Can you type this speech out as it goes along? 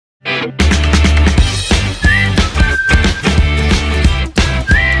Hello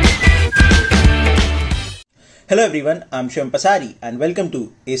everyone, I'm Shivam Pasari and welcome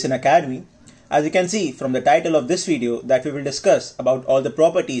to aceinacademy. As you can see from the title of this video that we will discuss about all the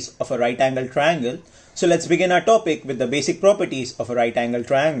properties of a right angle triangle. So let's begin our topic with the basic properties of a right angle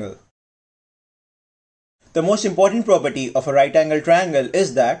triangle. The most important property of a right angle triangle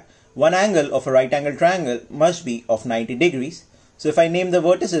is that one angle of a right angle triangle must be of 90 degrees. So if I name the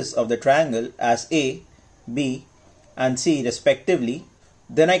vertices of the triangle as A, B and C respectively,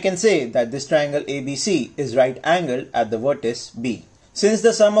 then I can say that this triangle ABC is right angled at the vertex B. Since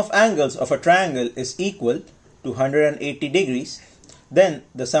the sum of angles of a triangle is equal to 180 degrees, then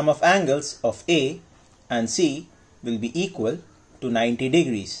the sum of angles of A and C will be equal to 90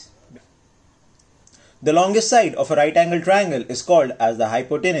 degrees. The longest side of a right angle triangle is called as the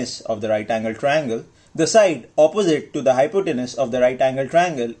hypotenuse of the right angle triangle. The side opposite to the hypotenuse of the right angle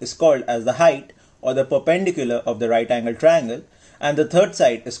triangle is called as the height or the perpendicular of the right angle triangle. And the third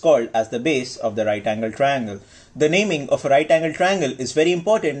side is called as the base of the right angle triangle. The naming of a right angle triangle is very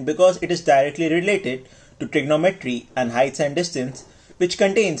important because it is directly related to trigonometry and heights and distance, which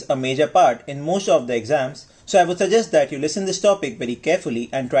contains a major part in most of the exams. So I would suggest that you listen this topic very carefully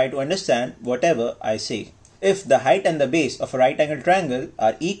and try to understand whatever I say. If the height and the base of a right angle triangle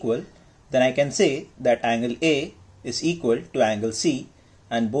are equal, then I can say that angle A is equal to angle C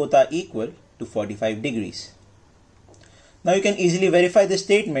and both are equal to 45 degrees. Now you can easily verify this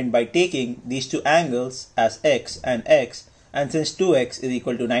statement by taking these two angles as x, and since 2x is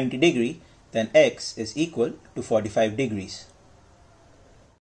equal to 90 degrees, then x is equal to 45 degrees.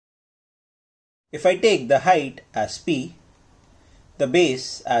 If I take the height as P, the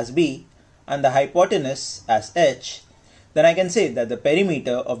base as B, and the hypotenuse as h, then I can say that the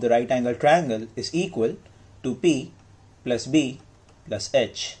perimeter of the right angle triangle is equal to P plus B plus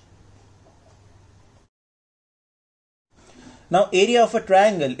h. Now area of a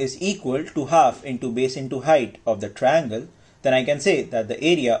triangle is equal to half into base into height of the triangle. Then I can say that the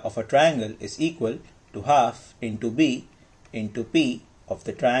area of a triangle is equal to half into B into P of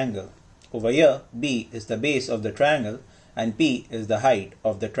the triangle. Over here, B is the base of the triangle and P is the height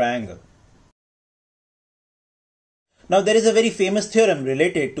of the triangle. Now there is a very famous theorem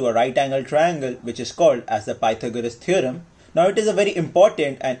related to a right angle triangle which is called as the Pythagoras Theorem. Now it is a very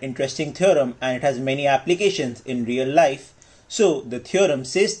important and interesting theorem and it has many applications in real life. So the theorem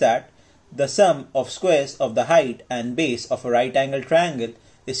says that the sum of squares of the height and base of a right angle triangle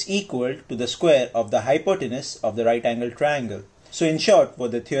is equal to the square of the hypotenuse of the right angle triangle. So in short,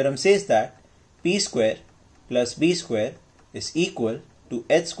 what the theorem says that P square plus B square is equal to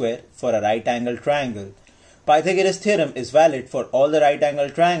h square for a right angle triangle. Pythagoras theorem is valid for all the right angle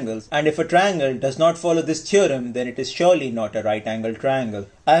triangles, and if a triangle does not follow this theorem, then it is surely not a right angle triangle.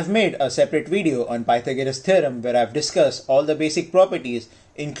 I have made a separate video on Pythagoras theorem where I have discussed all the basic properties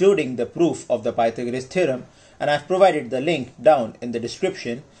including the proof of the Pythagoras theorem, and I have provided the link down in the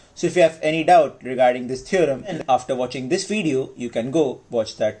description. So if you have any doubt regarding this theorem and after watching this video, you can go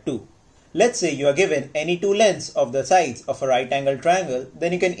watch that too. Let's say you are given any two lengths of the sides of a right angle triangle,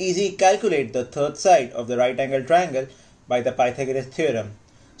 then you can easily calculate the third side of the right angle triangle by the Pythagoras theorem.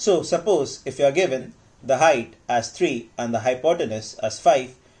 So suppose if you are given the height as 3 and the hypotenuse as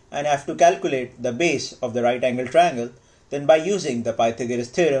 5 and have to calculate the base of the right angle triangle, then by using the Pythagoras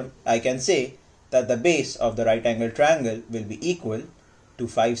theorem I can say that the base of the right angle triangle will be equal to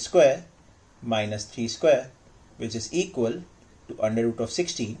 5 square minus 3 square, which is equal to under root of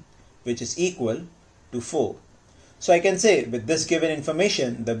 16, which is equal to 4. So I can say with this given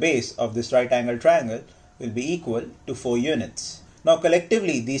information, the base of this right angle triangle will be equal to 4 units. Now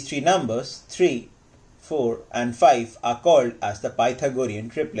collectively these three numbers 3, 4 and 5 are called as the Pythagorean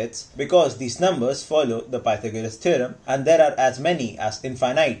triplets because these numbers follow the Pythagoras theorem and there are as many as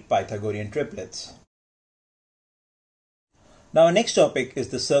infinite Pythagorean triplets. Now our next topic is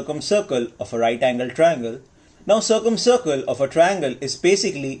the circumcircle of a right angle triangle. Now circumcircle of a triangle is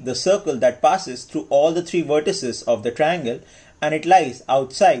basically the circle that passes through all the three vertices of the triangle and it lies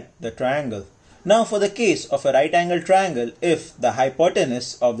outside the triangle. Now for the case of a right angle triangle, if the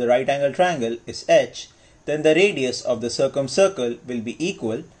hypotenuse of the right angle triangle is h, then the radius of the circumcircle will be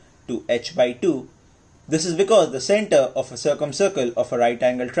equal to h by 2. This is because the center of a circumcircle of a right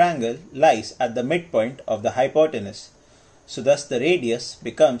angle triangle lies at the midpoint of the hypotenuse. So thus the radius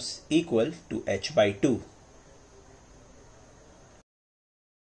becomes equal to h by 2.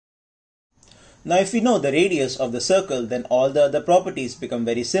 Now if we know the radius of the circle, then all the other properties become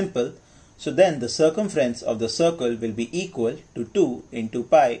very simple. So then the circumference of the circle will be equal to 2 into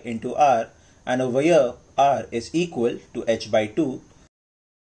pi into r, and over here r is equal to h by 2.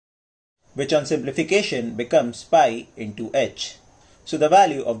 which on simplification becomes pi into h. So the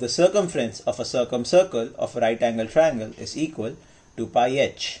value of the circumference of a circumcircle of a right angle triangle is equal to pi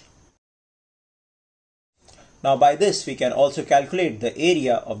h. Now by this we can also calculate the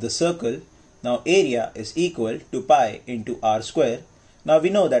area of the circle. Now area is equal to pi into r square. Now we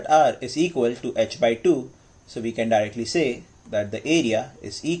know that r is equal to h by 2, so we can directly say that the area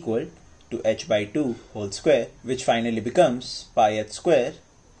is equal to h by 2 whole square, which finally becomes pi h square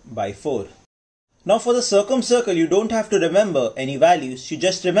by 4. Now for the circumcircle you don't have to remember any values, you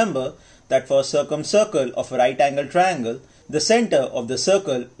just remember that for a circumcircle of a right angle triangle, the center of the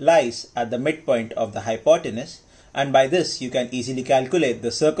circle lies at the midpoint of the hypotenuse, and by this you can easily calculate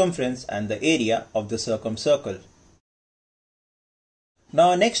the circumference and the area of the circumcircle. Now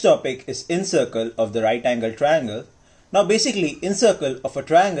our next topic is incircle of the right angle triangle. Now basically incircle of a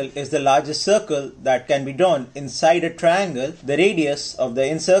triangle is the largest circle that can be drawn inside a triangle. The radius of the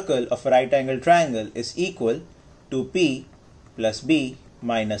incircle of a right angle triangle is equal to p plus b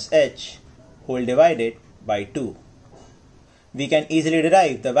minus h whole divided by 2. We can easily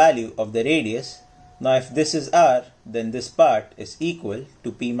derive the value of the radius. Now if this is r, then this part is equal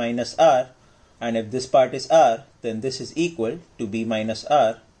to p minus r, and if this part is r, then this is equal to b minus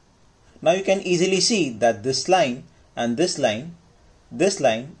r. Now you can easily see that this line and this line, this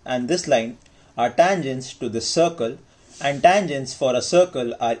line and this line are tangents to this circle, and tangents for a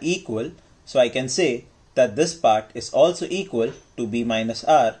circle are equal, so I can say that this part is also equal to b minus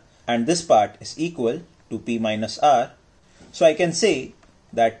r and this part is equal to p minus r. So I can say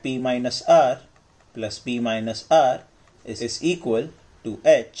that p minus r plus p minus r is equal to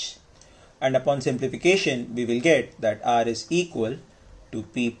h, and upon simplification we will get that r is equal to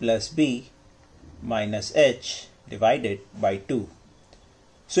p plus b minus h divided by 2.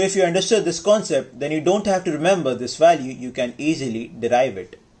 So if you understood this concept, then you don't have to remember this value, you can easily derive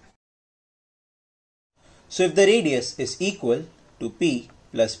it. So if the radius is equal to p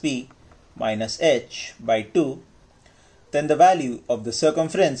plus b minus h by 2, then the value of the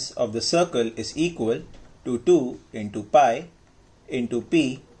circumference of the circle is equal to 2 into pi into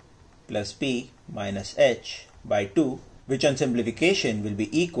p plus b minus h by 2, which on simplification will be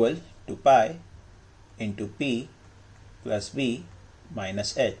equal to pi into p plus b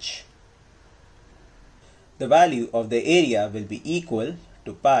minus h. The value of the area will be equal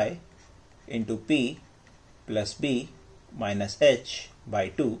to pi into p plus b minus h by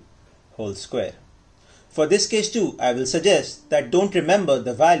 2 whole square. For this case too, I will suggest that don't remember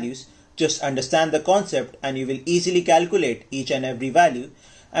the values, just understand the concept and you will easily calculate each and every value,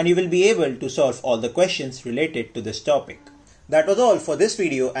 and you will be able to solve all the questions related to this topic. That was all for this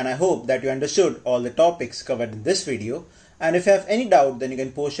video, and I hope that you understood all the topics covered in this video. And if you have any doubt, then you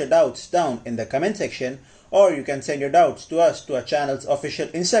can post your doubts down in the comment section, or you can send your doubts to us to our channel's official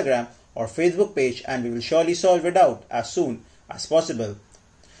Instagram or Facebook page, and we will surely solve your doubt as soon as possible.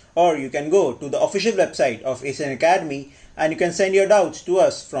 Or you can go to the official website of aceinacademy and you can send your doubts to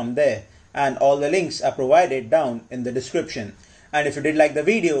us from there, and all the links are provided down in the description. And if you did like the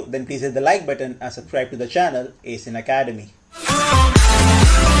video, then please hit the like button and subscribe to the channel aceinacademy.